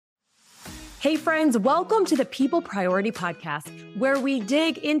Hey friends, welcome to the People Priority Podcast, where we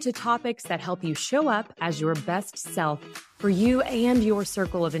dig into topics that help you show up as your best self for you and your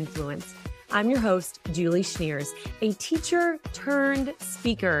circle of influence. I'm your host, Julie Schneers, a teacher turned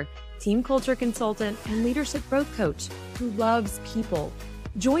speaker, team culture consultant, and leadership growth coach who loves people.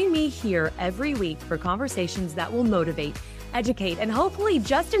 Join me here every week for conversations that will motivate, educate, and hopefully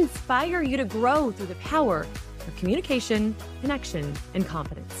just inspire you to grow through the power of communication, connection, and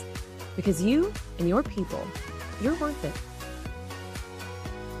confidence. Because you and your people, you're worth it.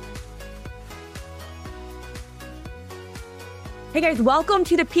 Hey guys, welcome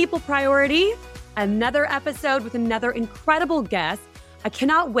to the People Priority, another episode with another incredible guest. I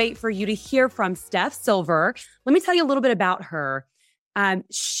cannot wait for you to hear from Steph Silver. Let me tell you a little bit about her.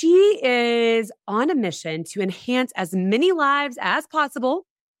 She is on a mission to enhance as many lives as possible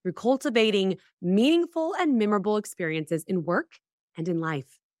through cultivating meaningful and memorable experiences in work and in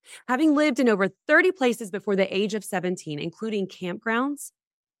life. Having lived in over 30 places before the age of 17, including campgrounds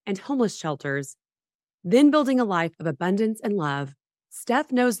and homeless shelters, then building a life of abundance and love,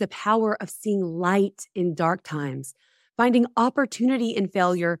 Steph knows the power of seeing light in dark times, finding opportunity in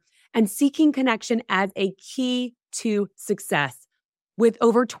failure, and seeking connection as a key to success. With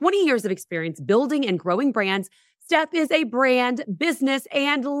over 20 years of experience building and growing brands, Steph is a brand, business,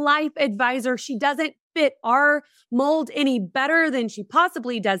 and life advisor. She doesn't fit our mold any better than she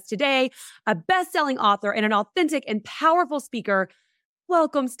possibly does today. A best-selling author and an authentic and powerful speaker.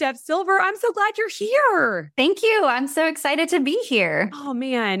 Welcome, Steph Silver. I'm so glad you're here. Thank you. I'm so excited to be here. Oh,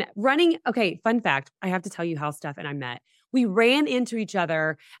 man. Okay, fun fact. I have to tell you how Steph and I met. We ran into each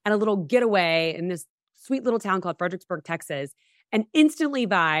other at a little getaway in this sweet little town called Fredericksburg, Texas, and instantly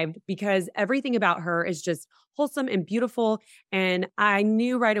vibed because everything about her is just wholesome and beautiful. And I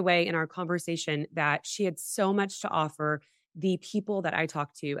knew right away in our conversation that she had so much to offer the people that I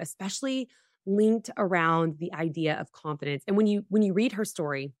talk to, especially linked around the idea of confidence. And when you read her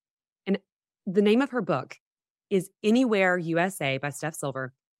story, and the name of her book is Anywhere USA by Steph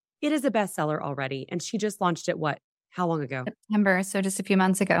Silver. It is a bestseller already. And she just launched it, how long ago? September. So just a few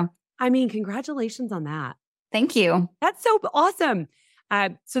months ago. I mean, congratulations on that. Thank you. That's so awesome.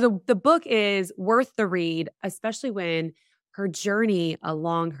 So the book is worth the read, especially when her journey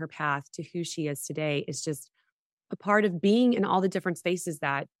along her path to who she is today is just a part of being in all the different spaces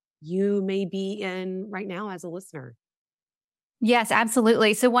that you may be in right now as a listener. Yes,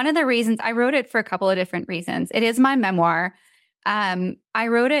 absolutely. So one of the reasons I wrote it for a couple of different reasons. It is my memoir. I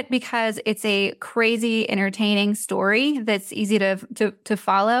wrote it because it's a crazy, entertaining story that's easy to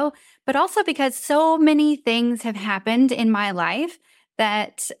follow, but also because so many things have happened in my life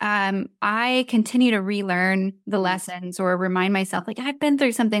that I continue to relearn the lessons or remind myself, like, I've been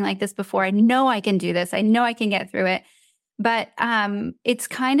through something like this before. I know I can do this. I know I can get through it. But it's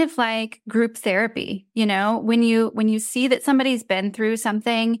kind of like group therapy, you know, when you see that somebody's been through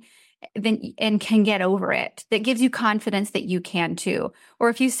something and can get over it, that gives you confidence that you can too. Or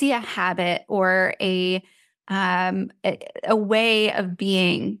if you see a habit or a way of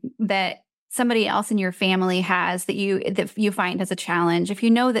being that somebody else in your family has that you find as a challenge, if you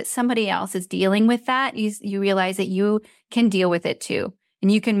know that somebody else is dealing with that, you realize that you can deal with it too,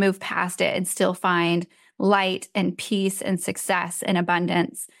 and you can move past it and still find light and peace and success and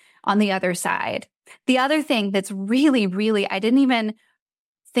abundance on the other side. The other thing that's really, really, I didn't even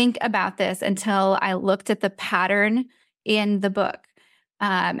think about this until I looked at the pattern in the book.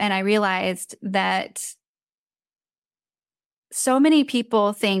 And I realized that so many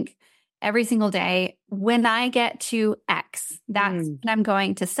people think every single day, when I get to X, that's when I'm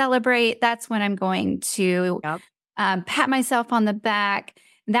going to celebrate. That's when I'm going to pat myself on the back.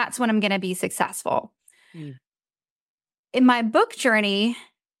 That's when I'm going to be successful. In my book journey,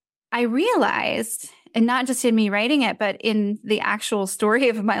 I realized, and not just in me writing it, but in the actual story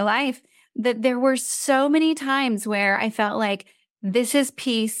of my life, that there were so many times where I felt like this is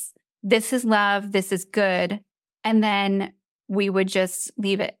peace, this is love, this is good. And then we would just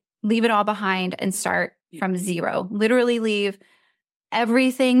leave it all behind and start from zero, literally leave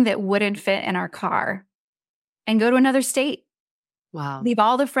everything that wouldn't fit in our car and go to another state. Wow. Leave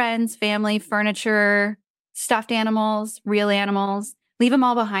all the friends, family, furniture, stuffed animals, real animals, leave them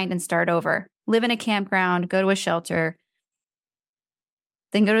all behind and start over. Live in a campground, go to a shelter,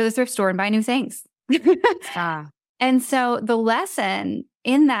 then go to the thrift store and buy new things. And so the lesson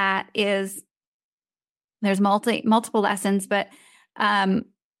in that is there's multiple lessons, but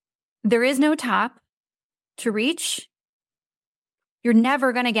there is no top to reach. You're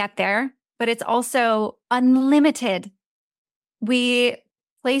never going to get there, but it's also unlimited. We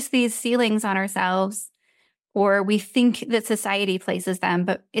place these ceilings on ourselves or we think that society places them,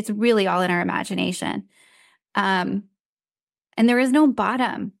 but it's really all in our imagination. And there is no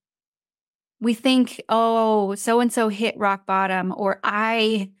bottom. We think, oh, so-and-so hit rock bottom, or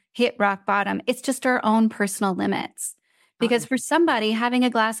I hit rock bottom. It's just our own personal limits. Because for somebody, having a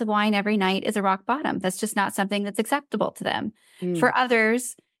glass of wine every night is a rock bottom. That's just not something that's acceptable to them. For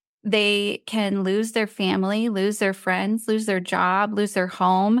others, they can lose their family, lose their friends, lose their job, lose their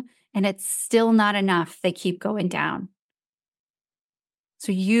home, and it's still not enough. They keep going down.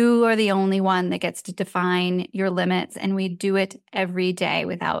 So you are the only one that gets to define your limits, and we do it every day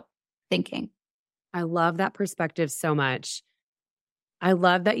without thinking. I love that perspective so much. I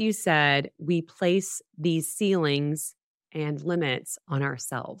love that you said we place these ceilings and limits on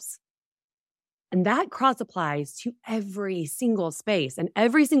ourselves. And that cross applies to every single space and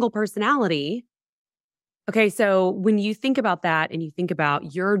every single personality. Okay, so when you think about that and you think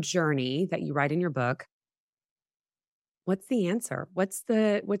about your journey that you write in your book, what's the answer? What's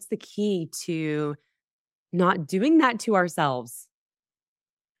the key to not doing that to ourselves?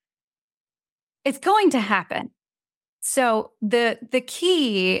 It's going to happen. So the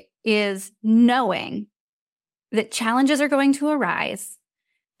key is knowing that challenges are going to arise,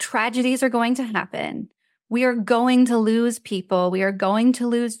 tragedies are going to happen. We are going to lose people. We are going to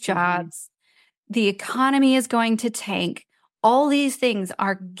lose jobs. The economy is going to tank. All these things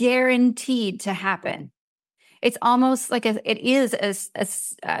are guaranteed to happen. It's almost like it is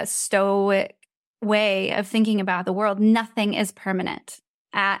a stoic way of thinking about the world. Nothing is permanent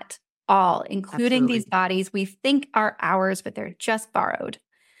at all, including these bodies we think are ours, but they're just borrowed.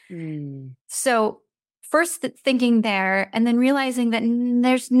 So first thinking there, and then realizing that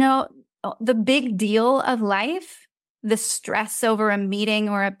the big deal of life, the stress over a meeting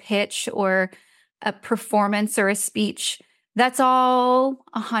or a pitch or a performance or a speech, that's all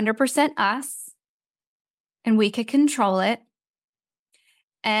 100% us, and we can control it.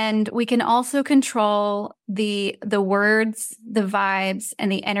 And we can also control the words, the vibes,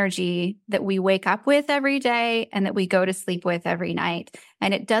 and the energy that we wake up with every day and that we go to sleep with every night.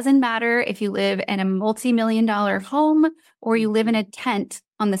 And it doesn't matter if you live in a multi-million-dollar home or you live in a tent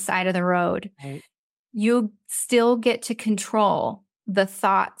on the side of the road. Right. You still get to control the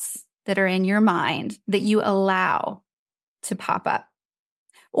thoughts that are in your mind that you allow to pop up.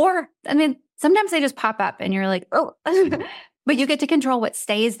 Or, I mean, sometimes they just pop up and you're like, oh, but you get to control what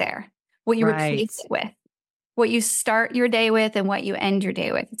stays there, what you replace it with, what you start your day with, and what you end your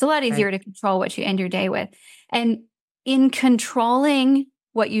day with. It's a lot easier to control what you end your day with. And in controlling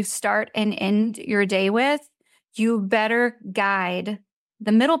what you start and end your day with, you better guide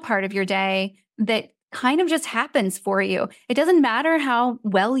the middle part of your day that kind of just happens for you. It doesn't matter how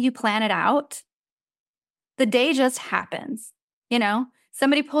well you plan it out. The day just happens. You know,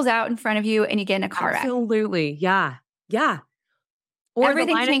 somebody pulls out in front of you and you get in a car wreck. Absolutely. Yeah. Yeah. Or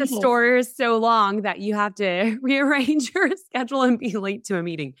Everything the line changes. at the store is so long that you have to rearrange your schedule and be late to a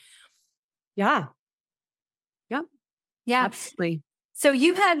meeting. Yeah. Yep. Yeah. Absolutely. So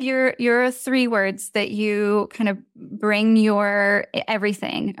you have your 3 words that you kind of bring your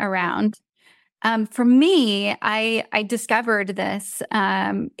everything around. For me, I discovered this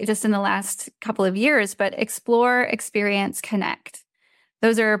just in the last couple of years, but explore, experience, connect.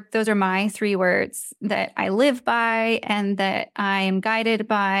 Those are my 3 words that I live by and that I am guided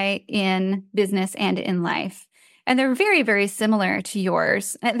by in business and in life. And they're very, very similar to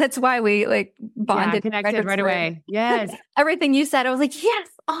yours. And that's why we bonded. Connected right away. Yes. Everything you said, I was like, yes,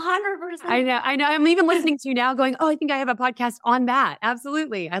 100%. I know. I'm even listening to you now going, oh, I think I have a podcast on that.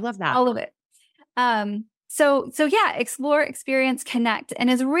 Absolutely. I love that. All of it. So yeah, explore, experience, connect.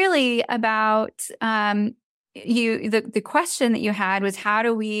 And it's really about, the question that you had was how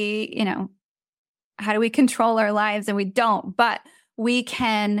do we control our lives? And we don't, but we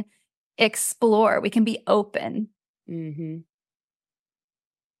can explore, we can be open.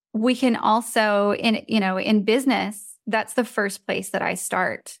 We can also in business, that's the first place that I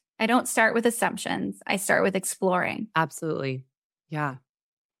start. I don't start with assumptions. I start with exploring. Absolutely. Yeah.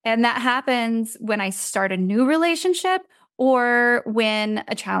 And that happens when I start a new relationship or when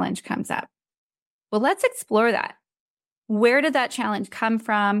a challenge comes up. Well, let's explore that. Where did that challenge come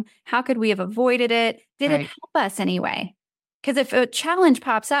from? How could we have avoided it? Did it help us anyway? Because if a challenge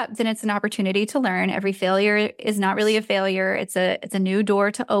pops up, then it's an opportunity to learn. Every failure is not really a failure. It's a new door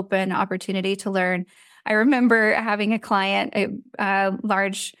to open, opportunity to learn. I remember having a client, a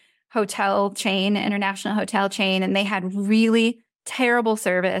large hotel chain, international hotel chain, and they had really terrible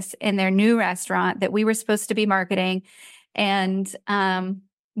service in their new restaurant that we were supposed to be marketing. And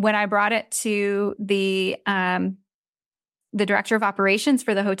when I brought it to the director of operations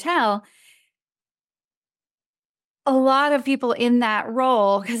for the hotel, a lot of people in that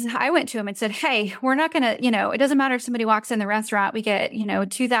role, because I went to him and said, hey, we're not going to, it doesn't matter if somebody walks in the restaurant, we get,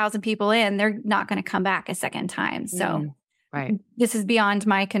 2,000 people in, they're not going to come back a second time. So right. this is beyond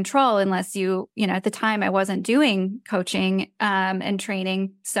my control unless at the time I wasn't doing coaching and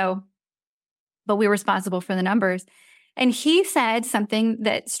training. So, but we were responsible for the numbers. And he said something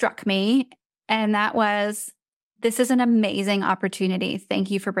that struck me, and that was, this is an amazing opportunity. Thank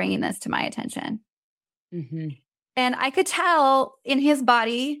you for bringing this to my attention. Mm-hmm. And I could tell in his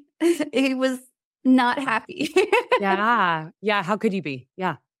body, he was not happy. Yeah. Yeah. How could you be?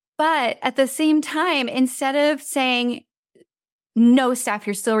 Yeah. But at the same time, instead of saying, no, Steph,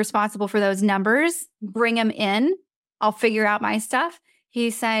 you're still responsible for those numbers, bring them in, I'll figure out my stuff. He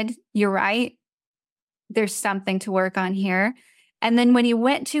said, you're right. There's something to work on here. And then when he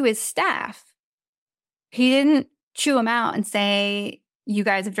went to his staff, he didn't chew them out and say, you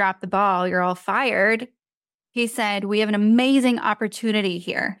guys have dropped the ball, you're all fired. He said, we have an amazing opportunity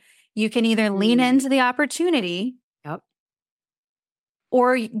here. You can either lean into the opportunity,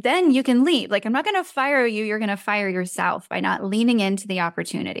 or then you can leave. Like, I'm not going to fire you. You're going to fire yourself by not leaning into the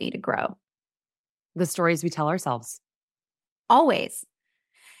opportunity to grow. The stories we tell ourselves. Always.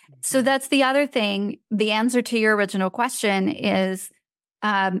 So that's the other thing. The answer to your original question is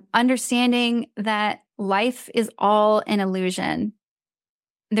understanding that life is an illusion.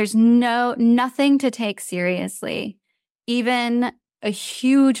 There's nothing to take seriously. Even a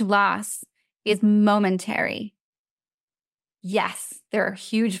huge loss is momentary. Yes, there are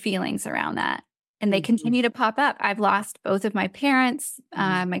huge feelings around that. And they continue to pop up. I've lost both of my parents,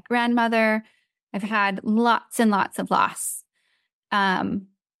 my grandmother. I've had lots and lots of loss.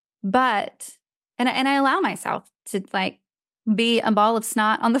 But I allow myself to be a ball of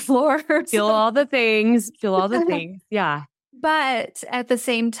snot on the floor. Feel all the things. Yeah. But at the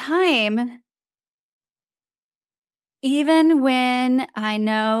same time, even when I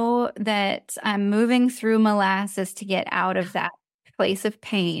know that I'm moving through molasses to get out of that place of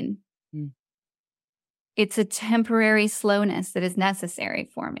pain, it's a temporary slowness that is necessary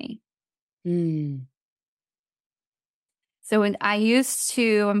for me. So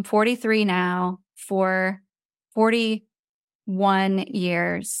I'm 43 now. For 41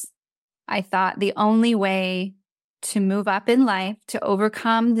 years, I thought the only way to move up in life, to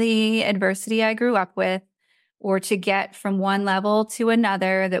overcome the adversity I grew up with, or to get from one level to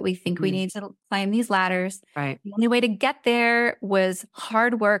another, that we think we need to climb these ladders. Right. The only way to get there was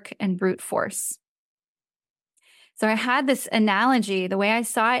hard work and brute force. So I had this analogy. The way I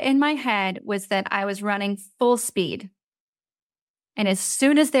saw it in my head was that I was running full speed. And as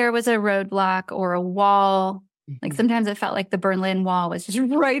soon as there was a roadblock or a wall, like sometimes it felt like the Berlin Wall was just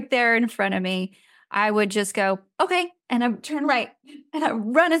right there in front of me, I would just go, okay, and I turn right, and I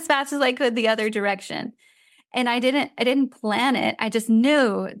run as fast as I could the other direction. And I didn't plan it. I just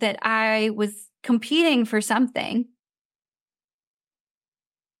knew that I was competing for something,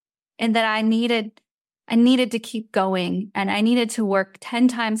 and that I needed to keep going, and I needed to work 10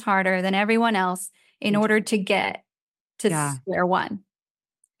 times harder than everyone else in order to get to square one.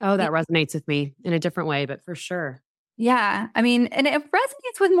 Oh, that resonates with me in a different way, but for sure. Yeah. I mean, and it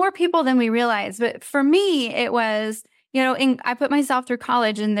resonates with more people than we realize. But for me, it was, I put myself through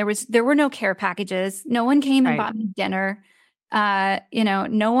college, and there were no care packages. No one came and bought me dinner.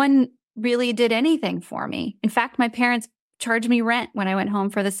 No one really did anything for me. In fact, my parents charged me rent when I went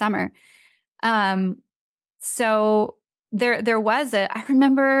home for the summer. So there was I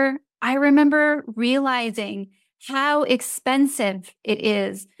remember realizing how expensive it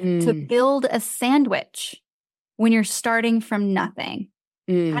is to build a sandwich when you're starting from nothing.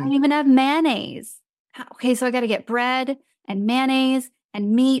 I don't even have mayonnaise. Okay, so I got to get bread and mayonnaise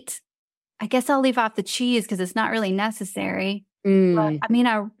and meat. I guess I'll leave off the cheese because it's not really necessary. But, I mean,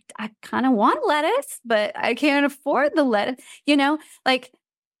 I kind of want lettuce, but I can't afford the lettuce,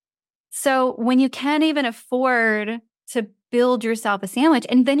 so when you can't even afford to build yourself a sandwich,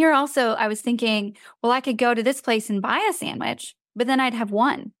 and then I was thinking, well, I could go to this place and buy a sandwich, but then I'd have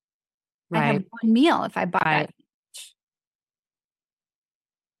one. Right. I'd have one meal if I bought that.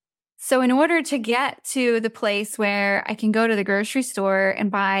 So in order to get to the place where I can go to the grocery store and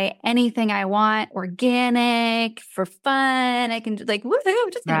buy anything I want, organic, for fun, I can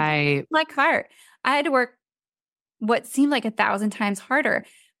woohoo, just my cart. I had to work what seemed like 1,000 times harder.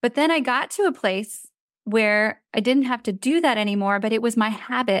 But then I got to a place where I didn't have to do that anymore, but it was my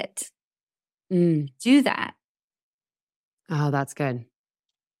habit to do that. Oh, that's good.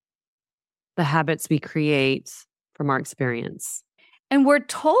 The habits we create from our experience. And we're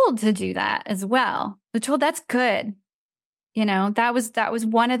told to do that as well. We're told that's good. That was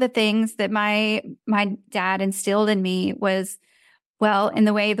one of the things that my dad instilled in me was, well, in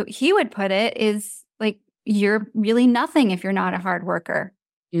the way that he would put it is like, you're really nothing if you're not a hard worker.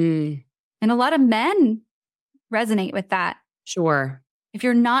 Mm. And a lot of men resonate with that. Sure. If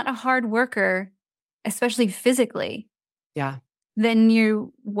you're not a hard worker, especially physically, yeah,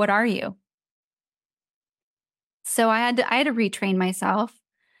 then what are you? So I had to retrain myself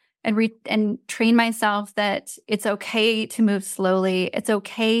and train myself that it's okay to move slowly. It's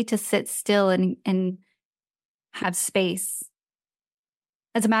okay to sit still and have space.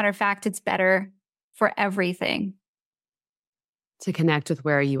 As a matter of fact, it's better for everything. To connect with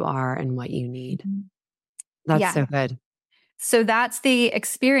where you are and what you need. That's so good. So that's the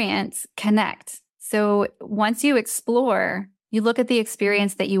experience, connect. So once you explore, you look at the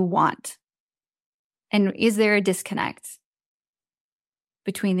experience that you want. And is there a disconnect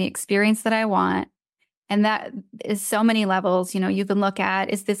between the experience that I want? And that is so many levels. You can look at,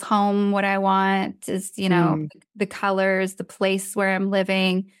 is this home what I want? Is, the colors, the place where I'm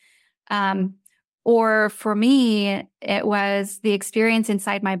living. Or for me, it was the experience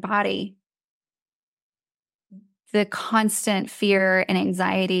inside my body, the constant fear and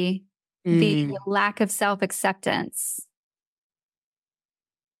anxiety, the lack of self-acceptance.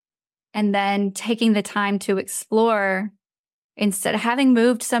 And then taking the time to explore, instead of having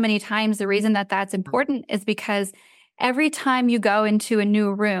moved so many times, the reason that that's important is because every time you go into a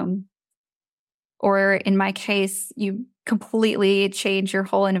new room, or in my case, you completely change your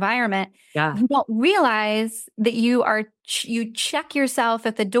whole environment, you don't realize that you check yourself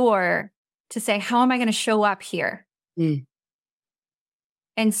at the door to say, how am I going to show up here?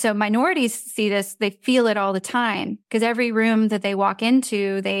 And so minorities see this, they feel it all the time, because every room that they walk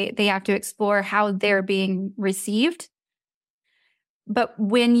into, they have to explore how they're being received. But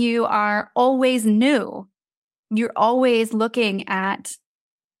when you are always new, you're always looking at,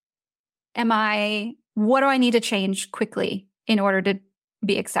 what do I need to change quickly in order to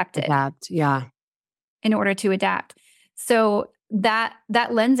be accepted? Adapt, yeah. In order to adapt. So that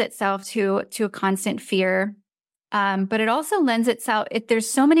lends itself to a constant fear. But it also lends itself, there's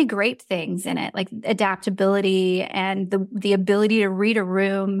so many great things in it, like adaptability and the ability to read a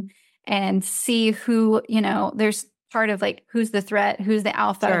room and see who, there's part of like, who's the threat, who's the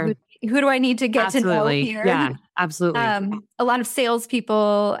alpha, Sure. who do I need to get to know here? Yeah, absolutely. A lot of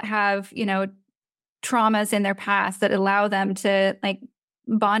salespeople have, traumas in their past that allow them to like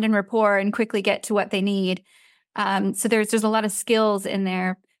bond and rapport and quickly get to what they need. So there's a lot of skills in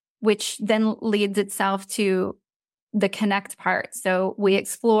there, which then leads itself to the connect part. So we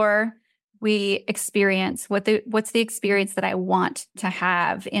explore, we experience what's the experience that I want to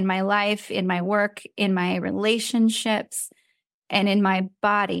have in my life, in my work, in my relationships, and in my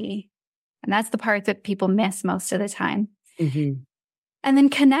body. And that's the part that people miss most of the time. And then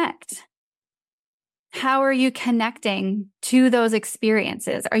connect. How are you connecting to those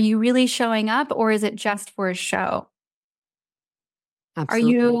experiences? Are you really showing up, or is it just for a show? Absolutely.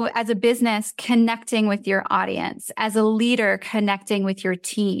 Are you, as a business, connecting with your audience? As a leader, connecting with your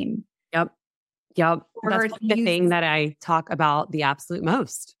team? Yep. That's the thing that I talk about the absolute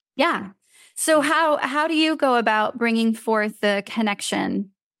most. Yeah. So how do you go about bringing forth the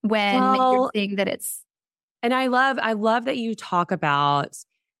connection when you're seeing that it's... And I love that you talk about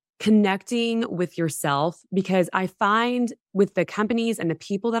connecting with yourself, because I find with the companies and the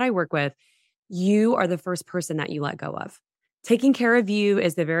people that I work with, you are the first person that you let go of. Taking care of you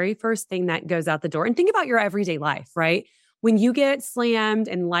is the very first thing that goes out the door. And think about your everyday life, right? When you get slammed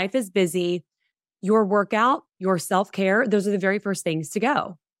and life is busy, your workout, your self-care, those are the very first things to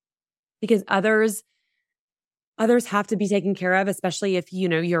go, because others have to be taken care of, especially if,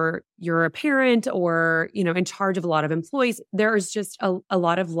 you're a parent or, in charge of a lot of employees. There is just a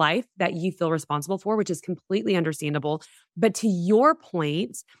lot of life that you feel responsible for, which is completely understandable. But to your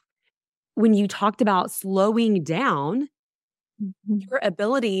point, when you talked about slowing down, your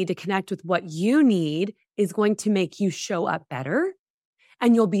ability to connect with what you need is going to make you show up better,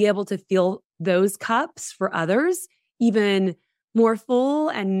 and you'll be able to fill those cups for others even more full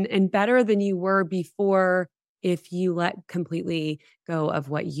and better than you were before, if you let completely go of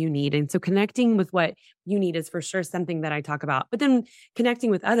what you need. And so connecting with what you need is for sure something that I talk about. But then connecting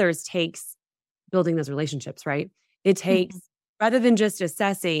with others takes building those relationships, right? It takes, rather than just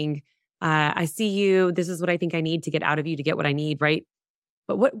assessing, I see you, this is what I think I need to get out of you to get what I need, right?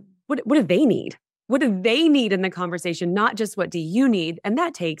 But what do they need? What do they need in the conversation? Not just what do you need? And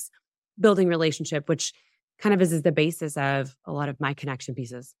that takes building relationship, which kind of is the basis of a lot of my connection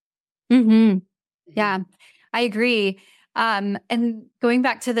pieces. Yeah, I agree. And going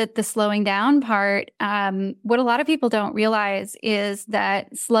back to the slowing down part, what a lot of people don't realize is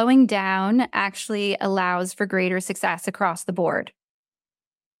that slowing down actually allows for greater success across the board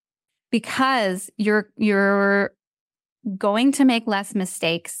because you're going to make less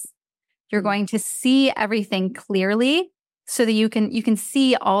mistakes. You're going to see everything clearly so that you can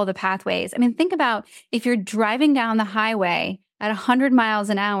see all the pathways. I mean, think about if you're driving down the highway at 100 miles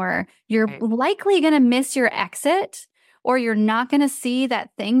an hour, you're likely going to miss your exit, or you're not going to see that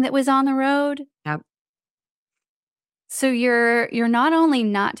thing that was on the road. Yep. So you're not only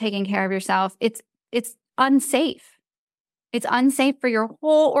not taking care of yourself, it's unsafe. It's unsafe for your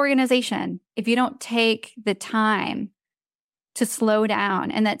whole organization if you don't take the time to slow down.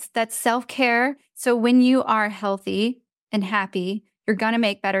 And that's self-care. So when you are healthy and happy, you're going to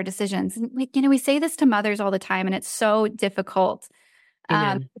make better decisions. And we say this to mothers all the time, and it's so difficult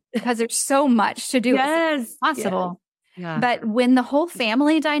because there's so much to do. Yes. It's impossible. Yeah. But when the whole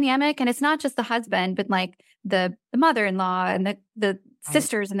family dynamic, and it's not just the husband, but like the mother-in-law and the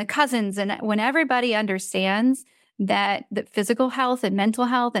sisters and the cousins, and when everybody understands that physical health and mental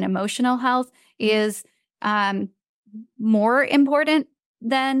health and emotional health is more important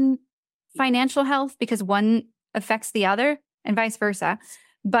than financial health because one affects the other and vice versa.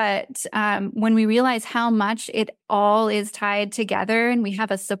 But when we realize how much it all is tied together and we have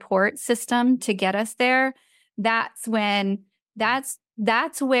a support system to get us there, that's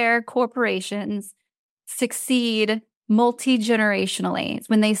where corporations succeed multi-generationally. It's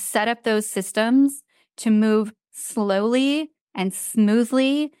when they set up those systems to move slowly and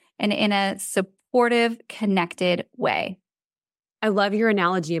smoothly and in a supportive, connected way. I love your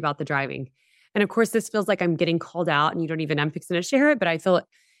analogy about the driving. And of course, this feels like I'm getting called out and you don't even, I'm fixing to share it, but I feel it.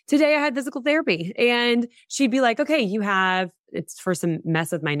 Today I had physical therapy and she'd be like, okay, it's for some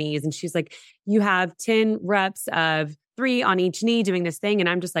mess with my knees. And she's like, you have 10 reps of 3 on each knee doing this thing. And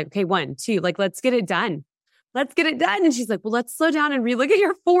I'm just like, okay, 1, 2, like, let's get it done. Let's get it done. And she's like, well, let's slow down and relook at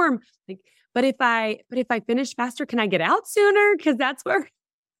your form. Like, but if I finish faster, can I get out sooner? Cause that's where,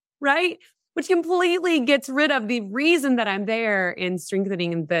 right? Which completely gets rid of the reason that I'm there in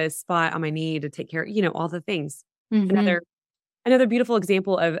strengthening the spot on my knee to take care of, all the things. Mm-hmm. Another beautiful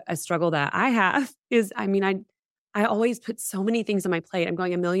example of a struggle that I have is, I always put so many things on my plate. I'm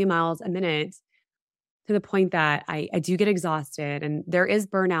going 1,000,000 miles a minute to the point that I do get exhausted, and there is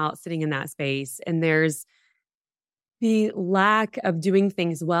burnout sitting in that space. And there's the lack of doing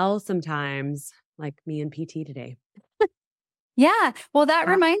things well sometimes, like me and PT today. Yeah. Well, that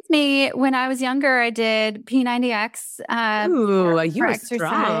reminds me, when I was younger, I did P90X. Ooh, you were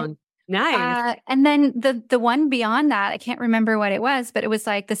strong. Nice. And then the one beyond that, I can't remember what it was, but it was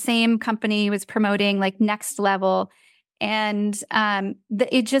like the same company was promoting like next level. And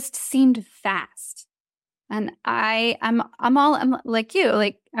it just seemed fast. And I'm like you,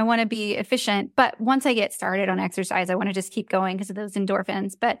 like I want to be efficient. But once I get started on exercise, I want to just keep going because of those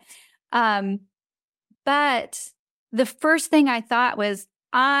endorphins. But the first thing I thought was,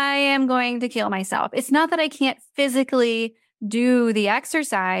 I am going to kill myself. It's not that I can't physically do the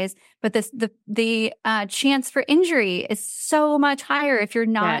exercise, but the chance for injury is so much higher if you're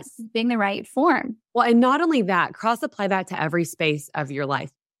not being the right form. Well, and not only that, cross-apply that to every space of your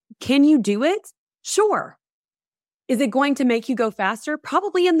life. Can you do it? Sure. Is it going to make you go faster?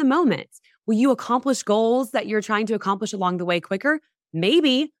 Probably in the moment. Will you accomplish goals that you're trying to accomplish along the way quicker?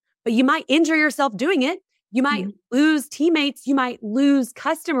 Maybe, but you might injure yourself doing it. You might lose teammates. You might lose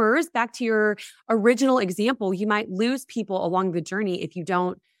customers. Back to your original example, you might lose people along the journey if you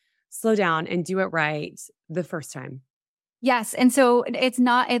don't slow down and do it right the first time. Yes. And so it's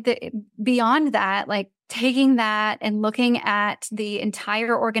not beyond that, like taking that and looking at the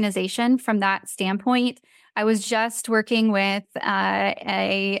entire organization from that standpoint. I was just working with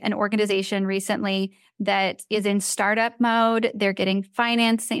an organization recently that is in startup mode. They're getting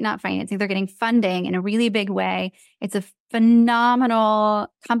they're getting funding in a really big way. It's a phenomenal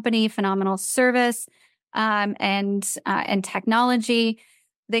company, phenomenal service, and technology.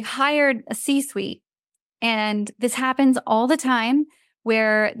 They hired a C-suite. And this happens all the time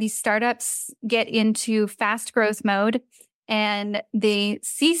where these startups get into fast growth mode, and the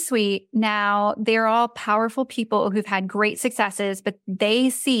C-suite now, they're all powerful people who've had great successes, but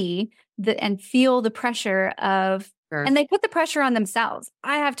they see and feel the pressure of, and they put the pressure on themselves.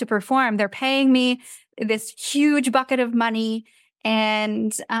 I have to perform. They're paying me this huge bucket of money,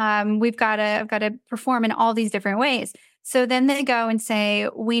 and I've got to perform in all these different ways. So then they go and say,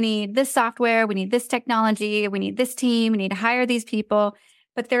 we need this software, we need this technology, we need this team, we need to hire these people.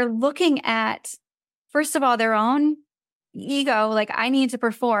 But they're looking at, first of all, their own ego, like I need to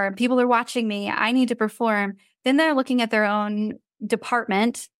perform. People are watching me. I need to perform. Then they're looking at their own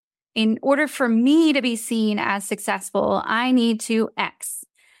department. In order for me to be seen as successful, I need to X.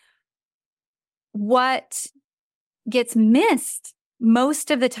 What gets missed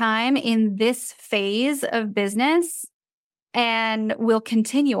most of the time in this phase of business, and will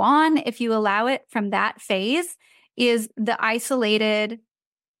continue on if you allow it from that phase, is the isolated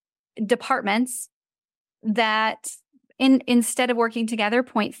departments that instead of working together,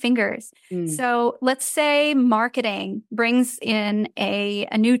 point fingers. So let's say marketing brings in a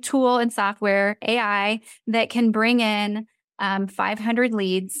new tool and software, AI, that can bring in 500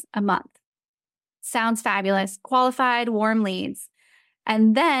 leads a month. Sounds fabulous. Qualified, warm leads.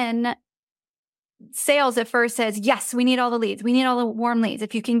 And then sales at first says, yes, we need all the leads. We need all the warm leads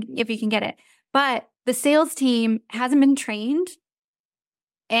if you can get it. But the sales team hasn't been trained,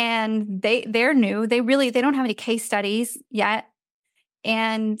 and they're new. They don't have any case studies yet.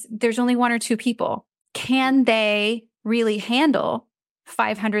 And there's only one or two people. Can they really handle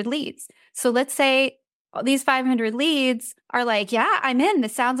 500 leads? So let's say these 500 leads are like, yeah, I'm in.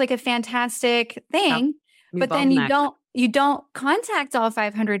 This sounds like a fantastic thing. Yep. But then you don't contact all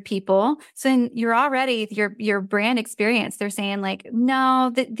 500 people. So then you're already, your brand experience, they're saying like,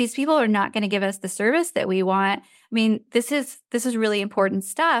 no, these people are not going to give us the service that we want. I mean, this is really important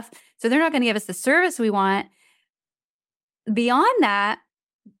stuff. So they're not going to give us the service we want. Beyond that,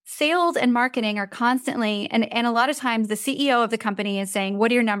 sales and marketing are constantly, and a lot of times the CEO of the company is saying,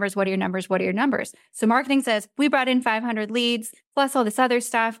 what are your numbers? What are your numbers? What are your numbers? So marketing says, we brought in 500 leads plus all this other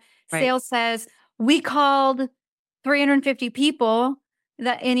stuff. Right. Sales says, we called 350 people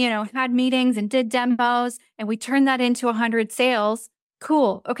had meetings and did demos, and we turned that into 100 sales.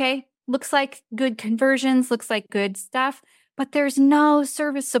 Cool. Okay. Looks like good conversions, looks like good stuff, but there's no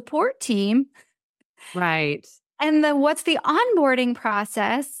service support team. Right. And then what's the onboarding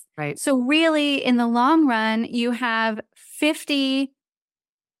process? Right. So really, in the long run, you have 50,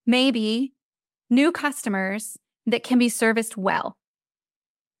 maybe, new customers that can be serviced well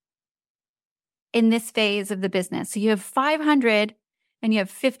in this phase of the business. So you have 500 and you have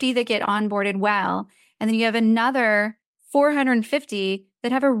 50 that get onboarded well. And then you have another 450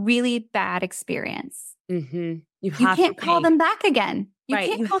 that have a really bad experience. Mm-hmm. You can't call them back again. You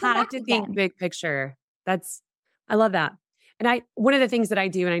have to think big picture. I love that. And one of the things that I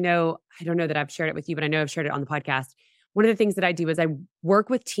do, and I don't know that I've shared it with you, but I know I've shared it on the podcast. One of the things that I do is I work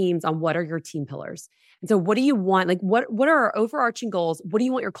with teams on what are your team pillars. And so what do you want? Like what are our overarching goals? What do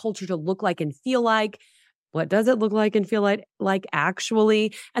you want your culture to look like and feel like? What does it look like and feel like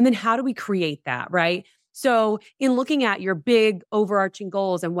actually? And then how do we create that, right? So in looking at your big overarching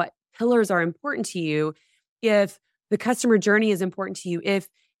goals and what pillars are important to you, if the customer journey is important to you, if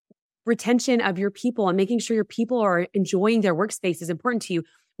retention of your people and making sure your people are enjoying their workspace is important to you,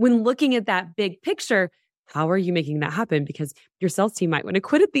 when looking at that big picture, how are you making that happen? Because your sales team might want to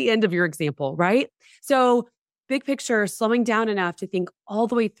quit at the end of your example, right? So big picture, slowing down enough to think all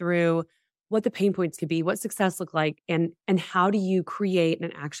the way through what the pain points could be, what success look like, and how do you create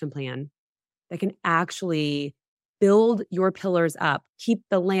an action plan that can actually build your pillars up, keep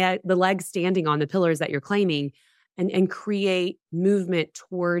the legs standing on the pillars that you're claiming, and create movement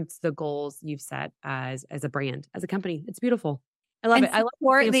towards the goals you've set as a brand, as a company. It's beautiful. I love it. I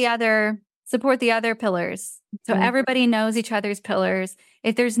support the other pillars. So everybody knows each other's pillars.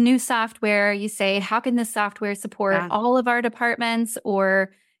 If there's new software, you say, how can this software support all of our departments,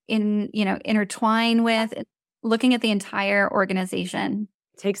 or intertwine with looking at the entire organization?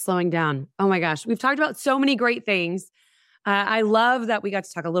 Take slowing down. Oh my gosh. We've talked about so many great things. I love that we got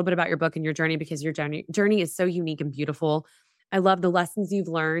to talk a little bit about your book and your journey, because your journey is so unique and beautiful. I love the lessons you've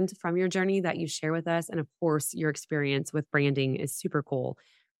learned from your journey that you share with us. And of course, your experience with branding is super cool.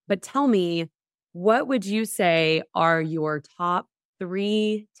 But tell me, what would you say are your top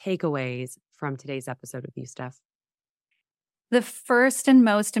 3 takeaways from today's episode with you, Steph? The first and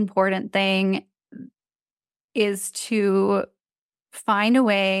most important thing is to find a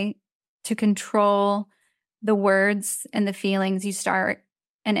way to control the words and the feelings you start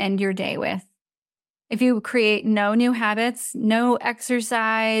and end your day with. If you create no new habits, no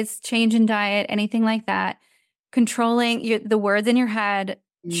exercise, change in diet, anything like that, controlling the words in your head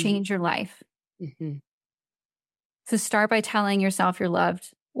change your life. Mm-hmm. So start by telling yourself you're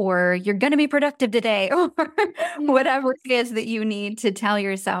loved, or you're going to be productive today, or whatever it is that you need to tell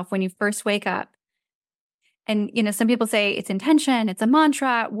yourself when you first wake up. And, some people say it's intention, it's a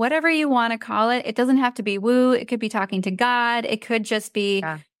mantra, whatever you want to call it. It doesn't have to be woo. It could be talking to God. It could just be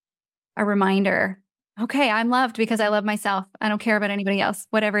a reminder. Okay, I'm loved because I love myself. I don't care about anybody else,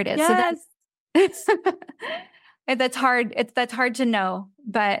 whatever it is. Yes. So that's hard. That's hard to know,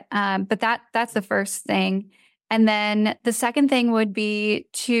 but that's the first thing. And then the second thing would be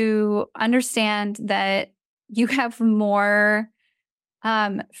to understand that you have more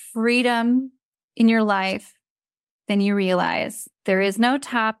freedom in your life than you realize. There is no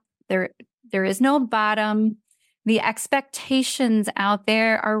top, there is no bottom. The expectations out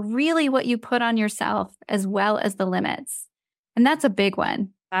there are really what you put on yourself, as well as the limits. And that's a big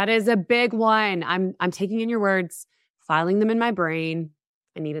one. That is a big one. I'm taking in your words, filing them in my brain.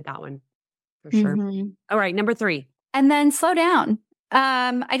 I needed that one for sure. All right, number 3. And then slow down.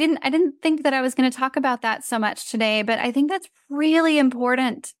 I didn't think that I was going to talk about that so much today, but I think that's really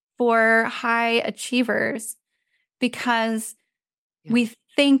important for high achievers, because we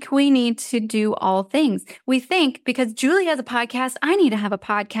think we need to do all things. We think because Julie has a podcast, I need to have a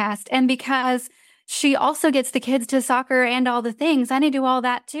podcast. And because she also gets the kids to soccer and all the things, I need to do all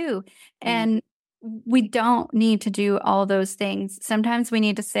that too. And we don't need to do all those things. Sometimes we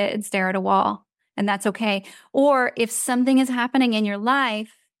need to sit and stare at a wall, and that's okay. Or if something is happening in your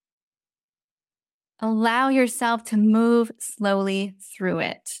life, allow yourself to move slowly through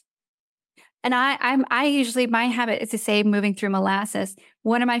it. And I usually, my habit is to say moving through molasses.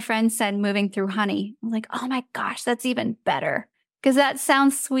 One of my friends said moving through honey. I'm like, oh my gosh, that's even better, because that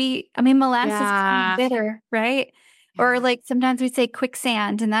sounds sweet. I mean, molasses is kind of bitter, right? Yeah. Or like sometimes we say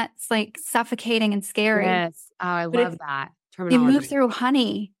quicksand, and that's like suffocating and scary. Yes. Oh, I love that terminology. You move through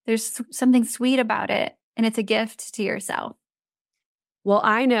honey. There's something sweet about it, and it's a gift to yourself. Well,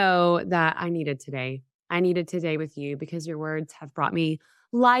 I know that I needed today. I needed today with you, because your words have brought me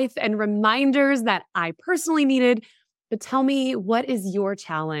life and reminders that I personally needed. But tell me, what is your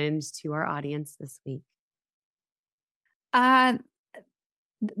challenge to our audience this week?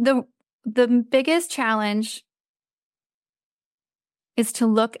 The biggest challenge is to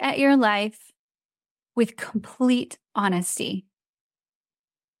look at your life with complete honesty.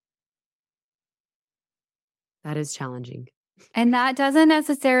 That is challenging. And that doesn't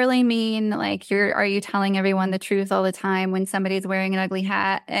necessarily mean like are you telling everyone the truth all the time when somebody's wearing an ugly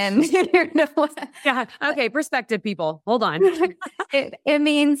hat and Yeah. Okay. Perspective, people. Hold on. It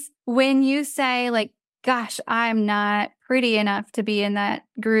means when you say like, gosh, I'm not pretty enough to be in that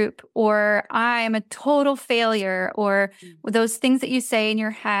group, or I'm a total failure, or those things that you say in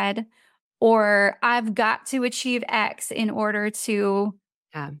your head, or I've got to achieve X in order to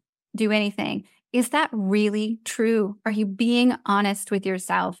do anything. Is that really true? Are you being honest with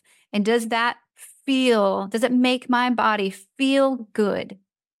yourself? And does it make my body feel good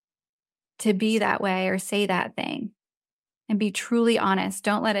to be that way or say that thing? And be truly honest.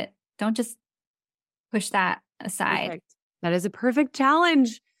 Don't just push that aside. Perfect. That is a perfect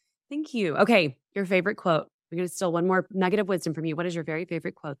challenge. Thank you. Okay. Your favorite quote. We're going to steal one more nugget of wisdom from you. What is your very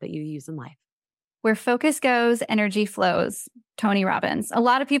favorite quote that you use in life? Where focus goes, energy flows. Tony Robbins. A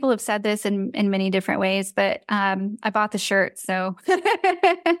lot of people have said this in many different ways, but I bought the shirt, so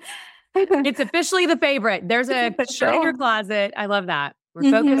it's officially the favorite. There's a shirt in your closet. I love that. Where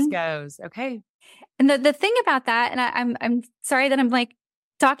focus goes. Okay. And the thing about that, and I'm sorry that I'm like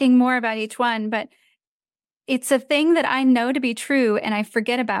talking more about each one, but it's a thing that I know to be true, and I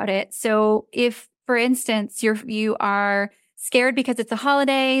forget about it. So if, for instance, you are scared because it's the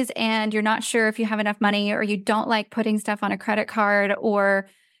holidays and you're not sure if you have enough money, or you don't like putting stuff on a credit card, or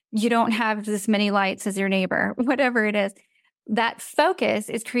you don't have this many lights as your neighbor, whatever it is, that focus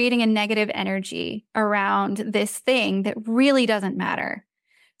is creating a negative energy around this thing that really doesn't matter.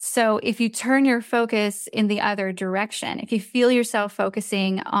 So if you turn your focus in the other direction, if you feel yourself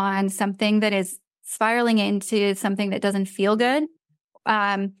focusing on something that is spiraling into something that doesn't feel good,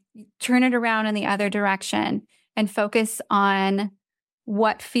 turn it around in the other direction and focus on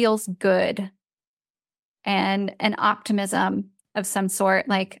what feels good and an optimism of some sort.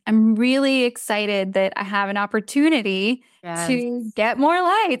 Like, I'm really excited that I have an opportunity to get more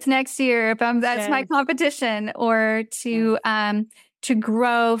lights next year if that's my competition, or to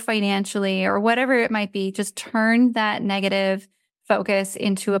grow financially, or whatever it might be. Just turn that negative focus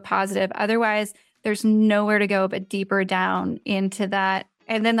into a positive. Otherwise, there's nowhere to go but deeper down into that.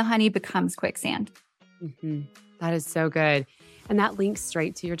 And then the honey becomes quicksand. Mm-hmm. That is so good. And that links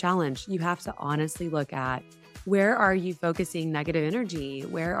straight to your challenge. You have to honestly look at, where are you focusing negative energy?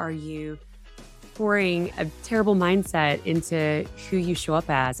 Where are you pouring a terrible mindset into who you show up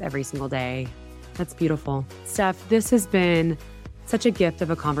as every single day? That's beautiful. Steph, this has been such a gift of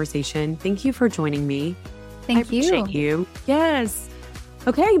a conversation. Thank you for joining me. Thank you. I appreciate you. Yes.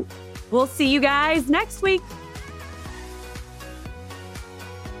 Okay. We'll see you guys next week.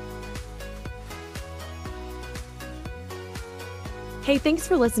 Hey, thanks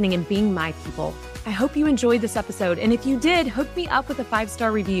for listening and being my people. I hope you enjoyed this episode. And if you did, hook me up with a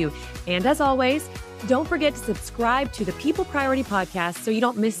 5-star review. And as always, Don't forget to subscribe to the People Priority Podcast so you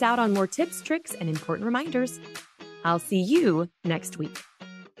don't miss out on more tips, tricks, and important reminders. I'll see you next week.